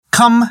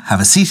Come, have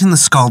a seat in the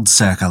Skald's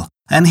Circle,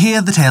 and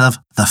hear the tale of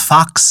the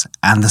Fox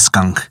and the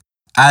Skunk,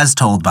 as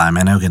told by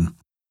Minogan.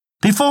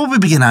 Before we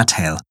begin our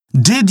tale,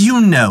 did you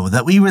know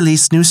that we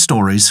release new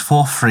stories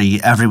for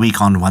free every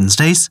week on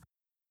Wednesdays?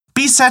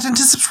 Be certain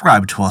to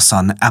subscribe to us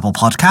on Apple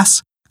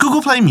Podcasts,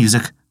 Google Play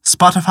Music,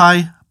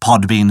 Spotify,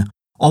 Podbean,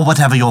 or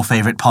whatever your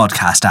favourite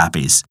podcast app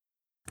is.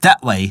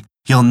 That way,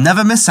 you'll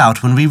never miss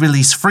out when we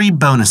release free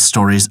bonus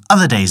stories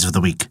other days of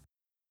the week.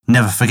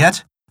 Never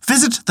forget,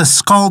 visit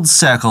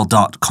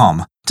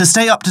theskaldscircle.com to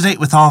stay up to date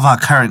with all of our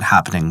current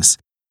happenings,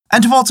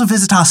 and to also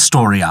visit our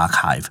story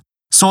archive,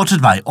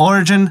 sorted by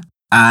origin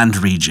and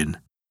region.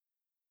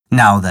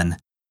 Now then,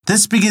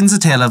 this begins the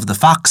tale of the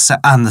Fox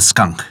and the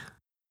Skunk.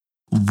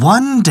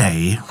 One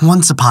day,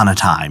 once upon a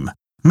time,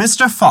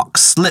 Mr.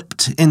 Fox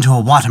slipped into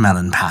a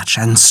watermelon patch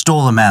and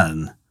stole a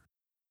melon.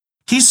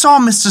 He saw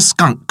Mr.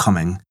 Skunk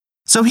coming,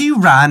 so he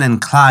ran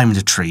and climbed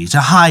a tree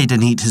to hide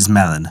and eat his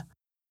melon.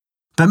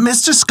 But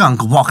Mr.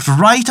 Skunk walked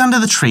right under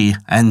the tree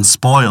and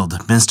spoiled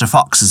Mr.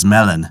 Fox's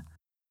melon.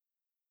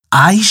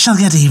 "I shall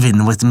get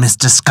even with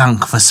Mr.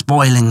 Skunk for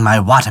spoiling my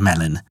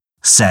watermelon,"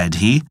 said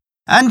he,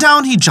 and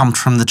down he jumped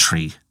from the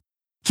tree.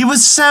 He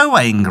was so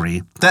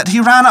angry that he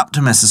ran up to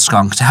Mr.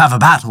 Skunk to have a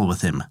battle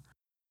with him.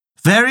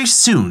 Very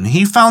soon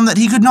he found that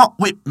he could not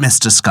whip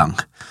Mr.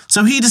 Skunk,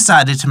 so he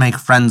decided to make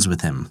friends with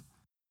him.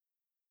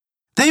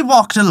 They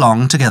walked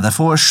along together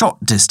for a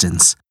short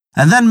distance,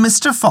 and then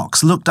Mr.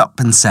 Fox looked up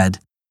and said,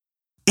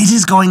 "It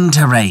is going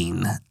to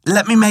rain.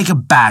 Let me make a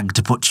bag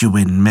to put you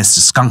in, Mr.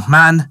 Skunk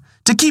Man,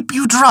 to keep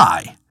you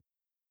dry.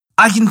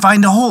 I can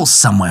find a hole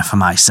somewhere for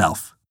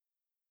myself."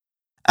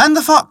 And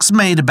the fox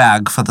made a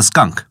bag for the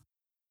skunk.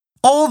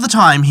 All the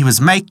time he was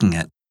making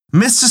it,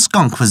 Mr.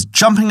 Skunk was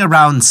jumping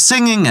around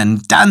singing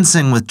and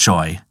dancing with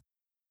joy.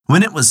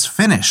 When it was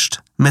finished,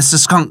 Mr.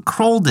 Skunk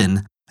crawled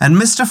in, and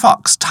Mr.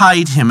 Fox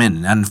tied him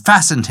in and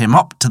fastened him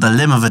up to the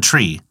limb of a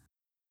tree.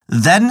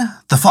 Then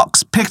the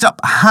fox picked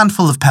up a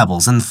handful of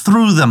pebbles and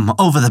threw them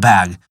over the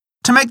bag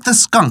to make the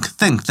skunk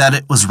think that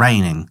it was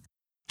raining.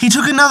 He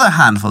took another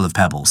handful of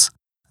pebbles,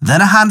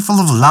 then a handful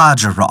of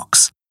larger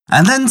rocks,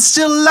 and then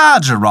still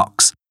larger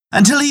rocks,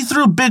 until he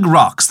threw big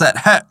rocks that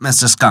hurt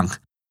Mr. Skunk.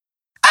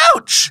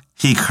 "Ouch!"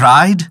 he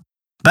cried.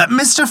 But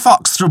Mr.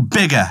 Fox threw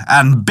bigger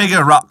and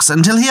bigger rocks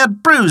until he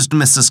had bruised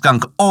Mr.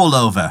 Skunk all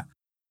over.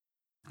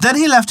 Then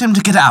he left him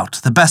to get out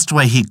the best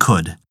way he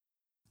could.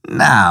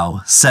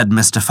 "Now," said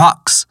Mr.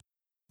 Fox,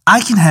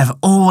 "I can have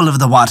all of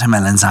the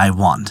watermelons I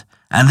want,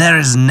 and there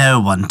is no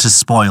one to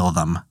spoil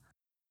them."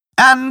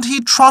 And he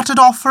trotted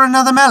off for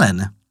another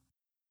melon.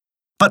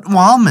 But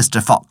while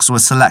Mr. Fox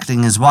was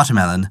selecting his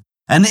watermelon,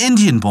 an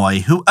Indian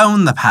boy who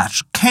owned the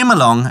patch came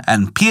along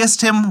and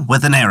pierced him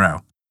with an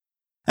arrow.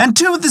 And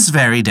to this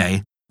very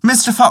day,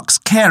 Mr. Fox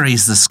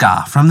carries the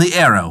scar from the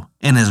arrow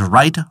in his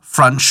right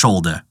front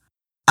shoulder.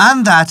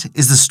 And that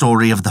is the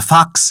story of the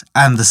Fox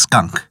and the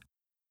Skunk.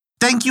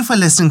 Thank you for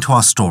listening to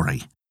our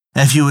story.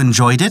 If you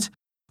enjoyed it,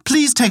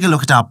 please take a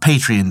look at our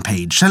Patreon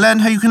page to learn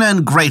how you can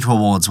earn great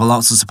rewards while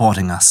also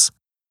supporting us.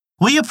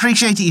 We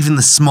appreciate even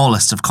the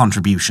smallest of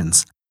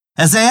contributions,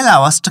 as they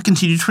allow us to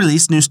continue to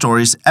release new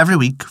stories every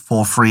week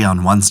for free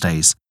on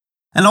Wednesdays,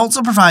 and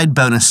also provide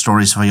bonus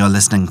stories for your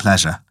listening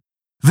pleasure.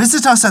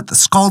 Visit us at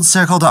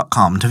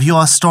theskaldscircle.com to view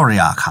our story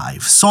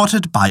archive,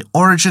 sorted by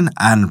origin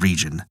and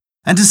region,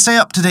 and to stay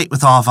up to date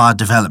with all of our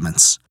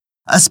developments.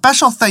 A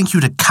special thank you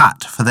to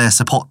Kat for their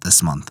support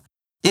this month.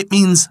 It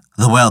means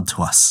the world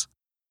to us.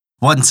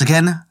 Once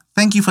again,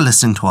 thank you for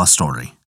listening to our story.